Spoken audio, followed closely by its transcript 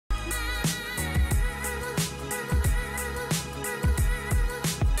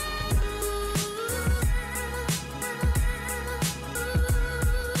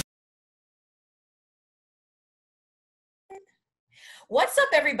What's up,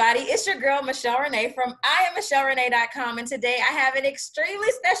 everybody? It's your girl, Michelle Renee from IamMichelleRenee.com, and today I have an extremely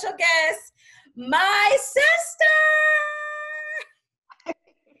special guest, my sister.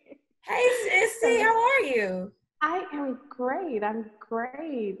 Hey, sissy, how are you? I am great. I'm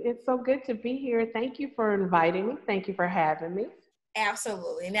great. It's so good to be here. Thank you for inviting me. Thank you for having me.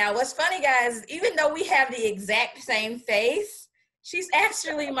 Absolutely. Now, what's funny, guys, even though we have the exact same face, she's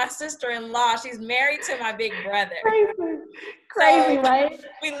actually my sister-in-law. She's married to my big brother. Crazy, So, right?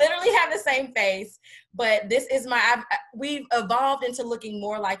 We literally have the same face, but this is we've evolved into looking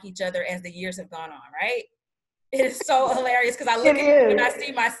more like each other as the years have gone on, right? It is so hilarious because I look at you and I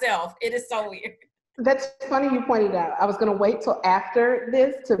see myself. It is so weird. That's funny you pointed out. I was going to wait till after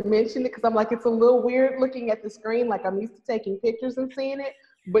this to mention it because I'm like, it's a little weird looking at the screen like I'm used to taking pictures and seeing it,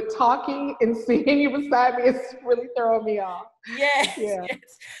 but talking and seeing you beside me is really throwing me off. Yes, yeah.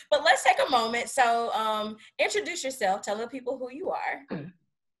 Yes. But let's take a moment. So introduce yourself. Tell the people who you are.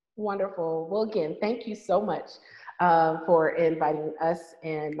 Wonderful. Well, again, thank you so much for inviting us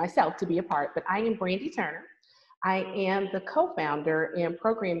and myself to be a part. But I am Brandi Turner. I am the co-founder and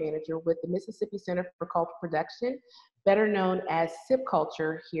program manager with the Mississippi Center for Cultural Production, better known as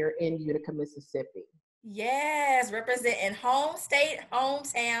SippCulture here in Utica, Mississippi. Yes, representing home state,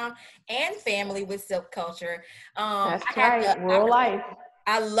 hometown, and family with SippCulture. That's right, rural life.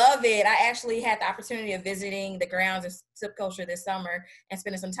 I love it. I actually had the opportunity of visiting the grounds of SippCulture this summer and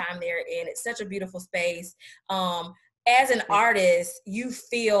spending some time there, and it's such a beautiful space. As an artist, you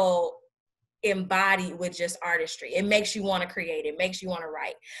feel embodied with just artistry. It makes you want to create. It makes you want to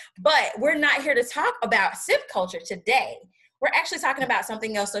write. But we're not here to talk about SippCulture today. We're actually talking about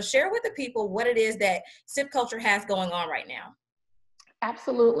something else. So share with the people what it is that SippCulture has going on right now.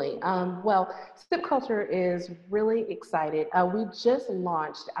 Absolutely. Well, SippCulture is really excited. We just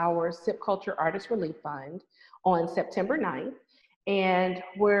launched our SippCulture Artist Relief Fund on September 9th, and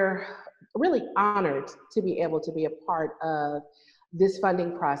we're really honored to be able to be a part of this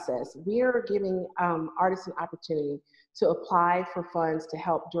funding process. We are giving artists an opportunity to apply for funds to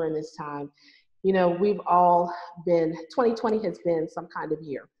help during this time. You know, we've all been, 2020 has been some kind of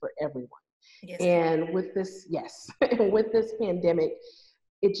year for everyone. Yes. And with this, with this pandemic,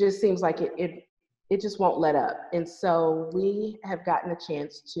 it just seems like it just won't let up. And so we have gotten a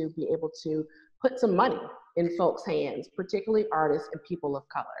chance to be able to put some money in folks' hands, particularly artists and people of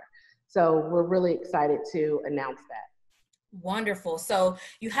color. So we're really excited to announce that. Wonderful. So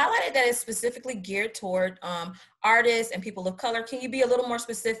you highlighted that it's specifically geared toward artists and people of color. Can you be a little more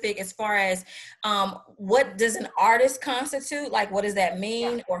specific as far as what does an artist constitute? Like, what does that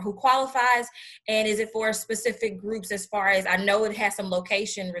mean, or who qualifies? And is it for specific groups as far as, I know it has some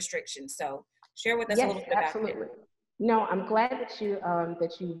location restrictions. So share with us a little bit about absolutely. No, I'm glad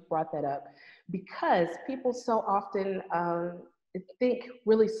that you brought that up, because people so often think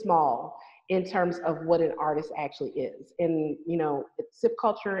really small in terms of what an artist actually is. And, you know,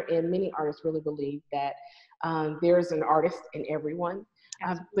 SippCulture and many artists really believe that there's an artist in everyone.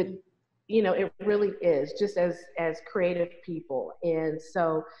 But, you know, it really is, just as creative people. And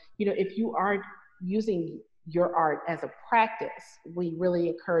so, you know, if you are using your art as a practice, we really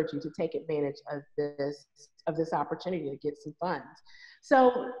encourage you to take advantage of this opportunity to get some funds.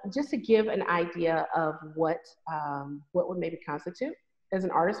 So just to give an idea of what would maybe constitute as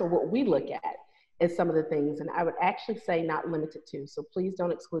an artist, or what we look at as some of the things, and I would actually say not limited to, so please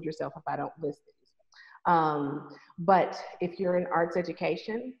don't exclude yourself if I don't list these. But if you're in arts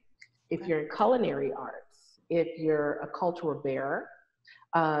education, if you're in culinary arts, if you're a cultural bearer,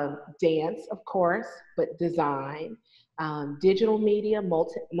 dance, of course, but design, digital media,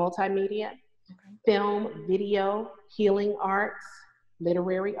 multimedia, film, video, healing arts,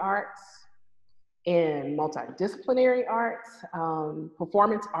 literary arts, and multidisciplinary arts,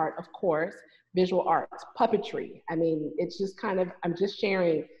 performance art, of course, visual arts, puppetry. I mean, it's just kind of, I'm just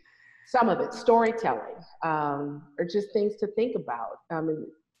sharing some of it, storytelling, or just things to think about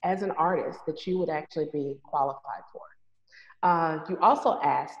as an artist that you would actually be qualified for. You also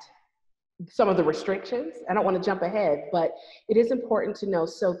asked some of the restrictions. I don't want to jump ahead, but it is important to know.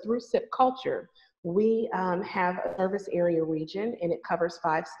 So through SippCulture, we have a service area region, and it covers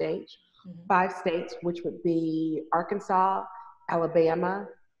 5 states. 5 states, which would be Arkansas, Alabama,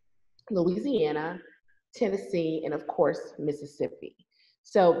 Louisiana, Tennessee, and of course, Mississippi.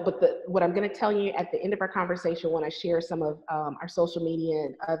 So, but what I'm going to tell you at the end of our conversation, when I share some of our social media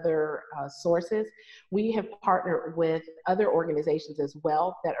and other sources, we have partnered with other organizations as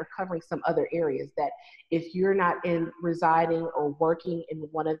well that are covering some other areas, that if you're not residing or working in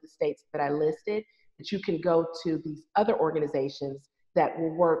one of the states that I listed, that you can go to these other organizations that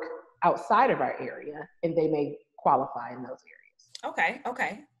will work outside of our area, and they may qualify in those areas. Okay,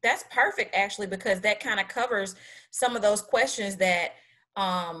 okay. That's perfect actually, because that kind of covers some of those questions that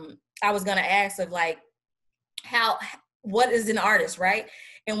I was gonna ask of like how what is an artist, right?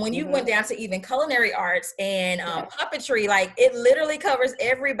 And when you went Mm-hmm. down to even culinary arts and Yes, puppetry, like it literally covers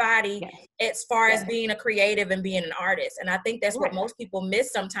everybody yes, as far as yes. being a creative and being an artist. And I think that's what Right. most people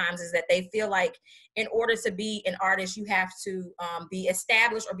miss sometimes, is that they feel like in order to be an artist, you have to be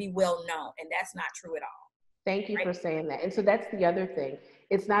established or be well known, and that's not true at all, Thank you right? for saying that. And so that's the other thing.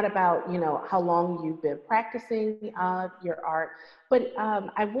 It's not about, how long you've been practicing your art, but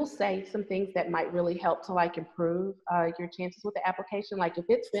I will say some things that might really help to like improve your chances with the application. Like if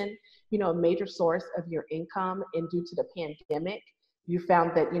it's been, a major source of your income and due to the pandemic, you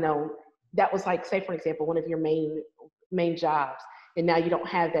found that, that was like, say, for example, one of your main jobs, and now you don't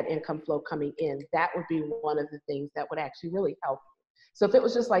have that income flow coming in, that would be one of the things that would actually really help. So if it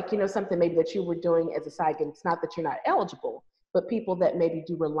was just like, something maybe that you were doing as a side gig, it's not that you're not eligible, but people that maybe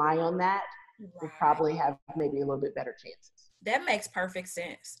do rely on that will Right. probably have maybe a little bit better chances. That makes perfect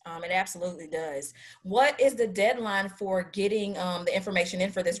sense. It absolutely does. What is the deadline for getting the information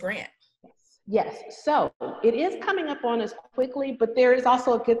in for this grant? Yes. So it is coming up on us quickly, but there is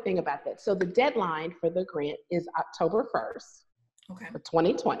also a good thing about that. So the deadline for the grant is October 1st Okay. of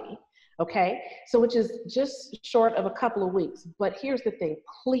 2020. Okay. So which is just short of a couple of weeks. But here's the thing,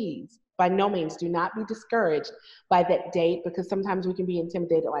 please, by no means do not be discouraged by that date, because sometimes we can be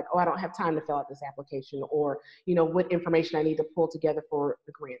intimidated, like, oh, I don't have time to fill out this application, or, what information I need to pull together for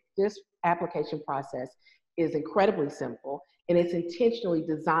the grant. This application process is incredibly simple, and it's intentionally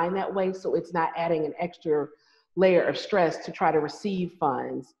designed that way so it's not adding an extra layer of stress to try to receive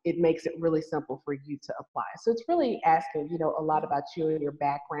funds. It makes it really simple for you to apply. So it's really asking, a lot about you and your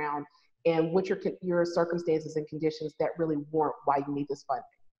background and what your circumstances and conditions that really warrant why you need this funding.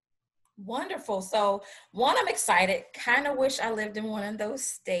 Wonderful. So, one, I'm excited. Kind of wish I lived in one of those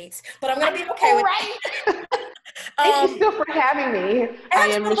states, but I'm I going to be okay know, with right? it. Thank you still for having me. I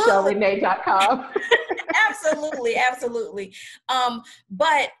am Absolutely. MichelleRenee.com. Absolutely, absolutely.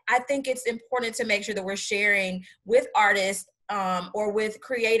 But I think it's important to make sure that we're sharing with artists or with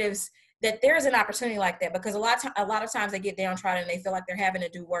creatives that there's an opportunity like that, because a lot of times they get downtrodden and they feel like they're having to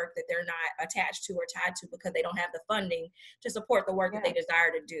do work that they're not attached to or tied to because they don't have the funding to support the work that they Yes,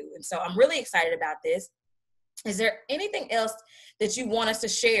 desire to do. And so I'm really excited about this. Is there anything else that you want us to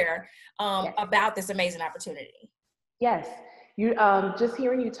share yes. about this amazing opportunity? Yes, you just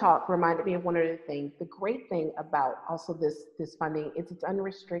hearing you talk reminded me of one other thing. The great thing about also this funding is it's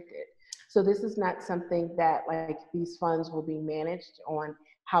unrestricted. So this is not something that like these funds will be managed on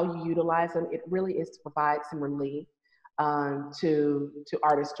how you utilize them. It really is to provide some relief to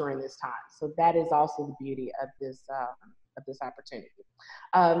artists during this time. So that is also the beauty of this opportunity.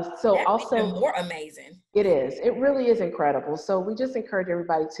 So That's even also more amazing. it is. It really is incredible. So we just encourage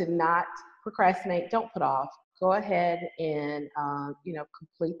everybody to not procrastinate. Don't put off. Go ahead and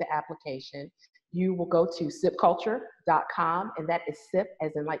complete the application. You will go to SippCulture.com, and that is Sipp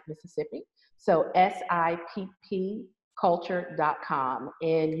as in like Mississippi. So SIPP culture.com,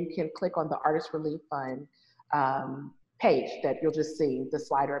 and you can click on the Artist Relief Fund page that you'll just see the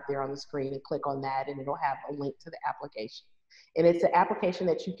slider up there on the screen, and click on that, and it'll have a link to the application. And it's an application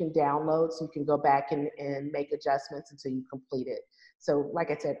that you can download so you can go back and make adjustments until you complete it. So like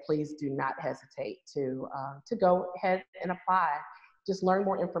I said, please do not hesitate to go ahead and apply. Just learn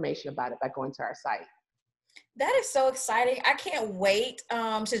more information about it by going to our site. That is so exciting. I can't wait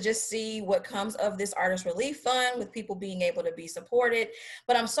to just see what comes of this Artist Relief Fund with people being able to be supported.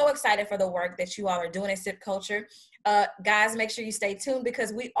 But I'm so excited for the work that you all are doing at SippCulture. Guys, make sure you stay tuned,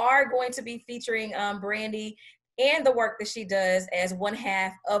 because we are going to be featuring Brandi and the work that she does as one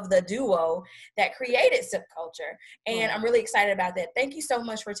half of the duo that created SippCulture. And I'm Right. really excited about that. Thank you so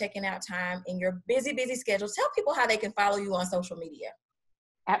much for taking out time in your busy, busy schedule. Tell people how they can follow you on social media.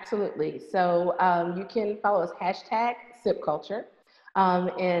 Absolutely. So you can follow us hashtag SippCulture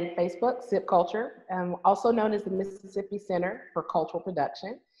and Facebook, SippCulture, also known as the Mississippi Center for Cultural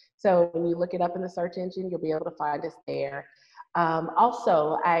Production. So when you look it up in the search engine, you'll be able to find us there.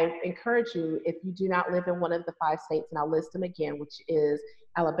 Also, I encourage you, if you do not live in one of the 5 states, and I'll list them again, which is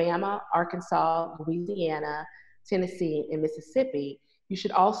Alabama, Arkansas, Louisiana, Tennessee, and Mississippi, you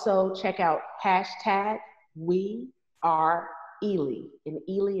should also check out hashtag We Are Ely, and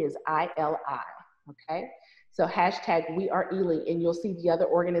Ely is ILI. Okay, so hashtag We Are Ely, and you'll see the other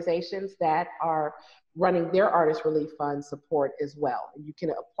organizations that are running their artist relief fund support as well. And you can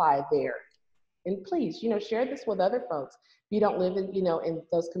apply there. And please, share this with other folks. If you don't live in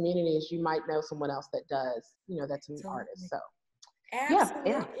those communities, you might know someone else that does, that's an artist. Absolutely. So Yeah,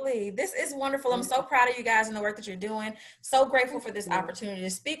 yeah, Absolutely. This is wonderful. I'm so proud of you guys and the work that you're doing. So grateful for this opportunity to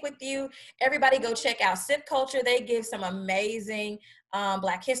speak with you. Everybody go check out SippCulture. They give some amazing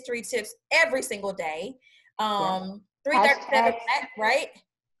Black history tips every single day. yeah. 337 Hashtag Black,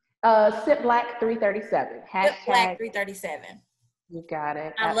 right? Sip Black 337. Sip Black Hashtag, 337. you got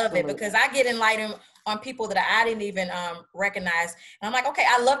it. I love it Absolutely. because I get enlightened on people that I didn't even recognize. And I'm like, okay,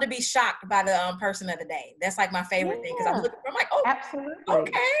 I love to be shocked by the person of the day. That's like my favorite thing because Yeah, I'm like, oh, absolutely.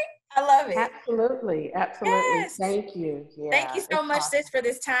 okay. I love it. Absolutely. Absolutely. Yes. Thank you. Thank you Yeah, so it's much, sis, awesome. for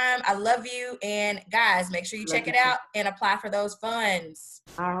this time. I love you. And guys, make sure you Love check you it too. out and apply for those funds.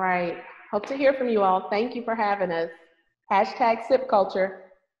 All right. Hope to hear from you all. Thank you for having us. Hashtag Sip Culture.